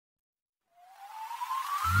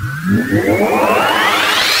New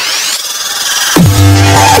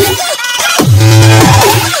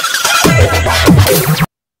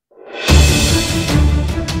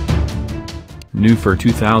for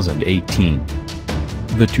 2018.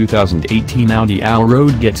 The 2018 Audi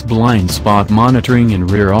Allroad gets blind spot monitoring and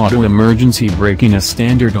rear auto emergency braking as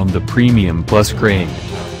standard on the Premium Plus grade.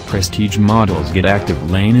 Prestige models get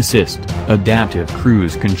active lane assist, adaptive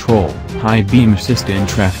cruise control, high beam assist and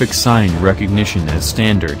traffic sign recognition as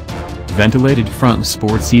standard. Ventilated front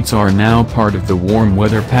sport seats are now part of the warm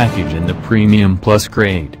weather package in the Premium Plus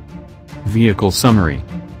grade. Vehicle summary.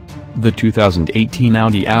 The 2018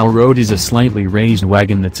 Audi Allroad is a slightly raised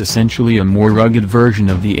wagon that's essentially a more rugged version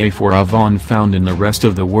of the A4 Avant found in the rest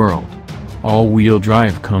of the world. All-wheel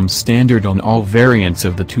drive comes standard on all variants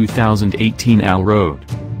of the 2018 Allroad.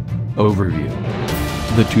 Overview.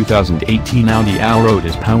 The 2018 Audi Allroad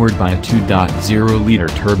is powered by a 2.0-liter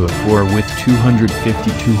turbo 4 with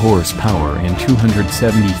 252 horsepower and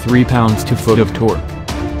 273 pounds-to-foot of torque.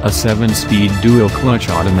 A 7-speed dual-clutch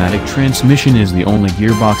automatic transmission is the only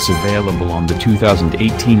gearbox available on the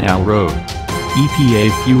 2018 Allroad. EPA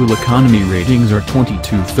fuel economy ratings are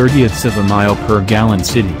 22/30ths of a mile per gallon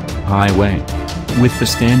city, highway. With the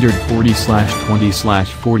standard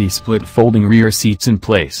 40/20/40 split folding rear seats in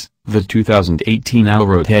place, the 2018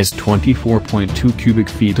 Allroad has 24.2 cubic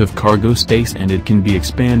feet of cargo space and it can be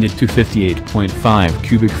expanded to 58.5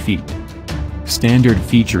 cubic feet. Standard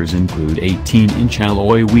features include 18-inch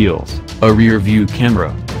alloy wheels, a rear-view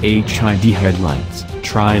camera, HID headlights,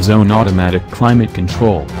 tri-zone automatic climate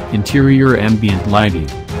control, interior ambient lighting,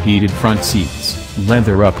 heated front seats,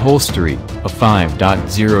 leather upholstery, a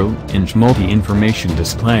 5.0-inch multi-information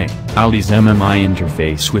display, Audi's MMI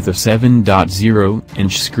interface with a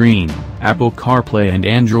 7.0-inch screen, Apple CarPlay and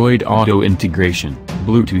Android Auto integration,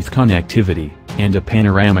 Bluetooth connectivity, and a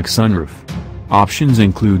panoramic sunroof. Options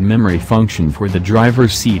include memory function for the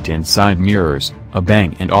driver's seat and side mirrors, a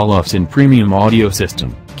Bang & Olufsen premium audio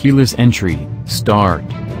system, keyless entry, start,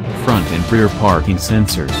 front and rear parking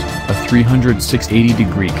sensors, a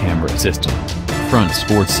 360-degree camera system, front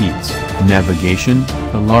sport seats, navigation,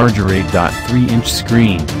 a larger 8.3-inch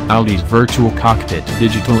screen, Audi's virtual cockpit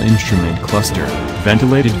digital instrument cluster,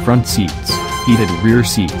 ventilated front seats, heated rear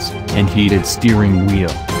seats, and heated steering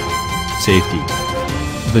wheel. Safety.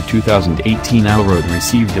 The 2018 Allroad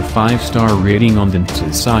received a 5-star rating on the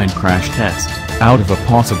TFSI side crash test, out of a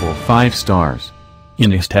possible 5 stars.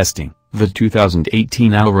 In its testing, the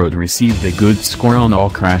 2018 Allroad received a good score on all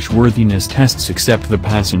crashworthiness tests except the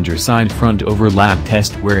passenger side front overlap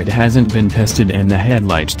test where it hasn't been tested and the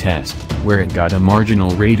headlights test, where it got a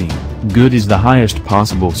marginal rating. Good is the highest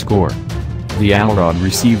possible score. The Allroad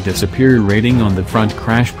received a superior rating on the front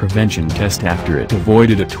crash prevention test after it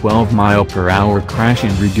avoided a 12-mile-per-hour crash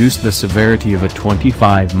and reduced the severity of a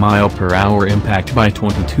 25-mile-per-hour impact by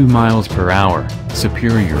 22 miles per hour.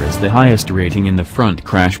 Superior is the highest rating in the front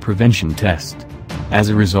crash prevention test. As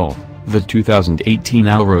a result, the 2018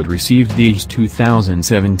 Allroad received the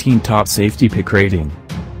 2017 Top Safety Pick rating.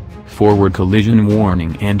 Forward collision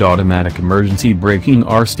warning and automatic emergency braking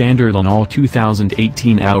are standard on all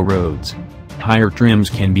 2018 Allroads. Higher trims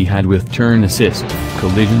can be had with turn assist,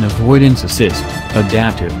 collision avoidance assist,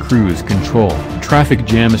 adaptive cruise control, traffic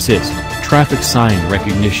jam assist, traffic sign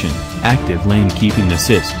recognition, active lane keeping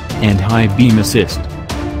assist, and high beam assist.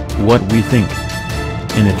 What we think.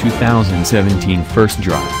 In a 2017 first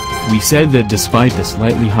drive, we said that despite the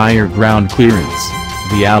slightly higher ground clearance,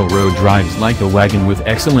 the Allroad drives like a wagon with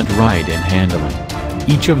excellent ride and handling.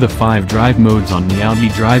 Each of the 5 drive modes on the Audi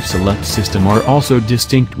Drive Select system are also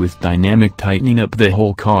distinct with dynamic tightening up the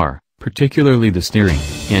whole car, particularly the steering,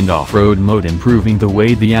 and off-road mode improving the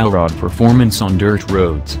way the Allroad performance on dirt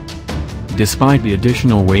roads. Despite the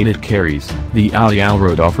additional weight it carries, the Audi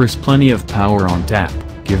Allroad offers plenty of power on tap,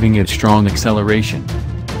 giving it strong acceleration.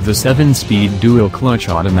 The 7-speed dual-clutch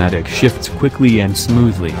automatic shifts quickly and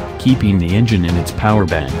smoothly, keeping the engine in its power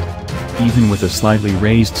band. Even with a slightly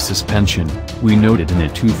raised suspension, we noted in a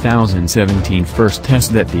 2017 first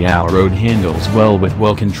test that the Allroad handles well with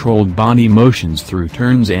well-controlled body motions through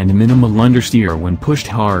turns and minimal understeer when pushed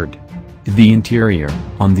hard. The interior,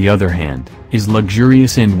 on the other hand, is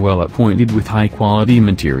luxurious and well-appointed with high-quality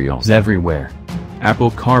materials everywhere.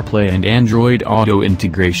 Apple CarPlay and Android Auto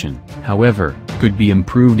integration, however, could be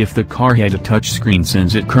improved if the car had a touchscreen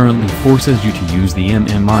since it currently forces you to use the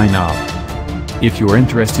MMI knob. If you're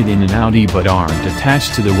interested in an Audi but aren't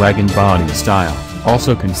attached to the wagon body style,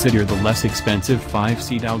 also consider the less expensive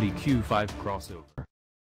 5-seat Audi Q5 crossover.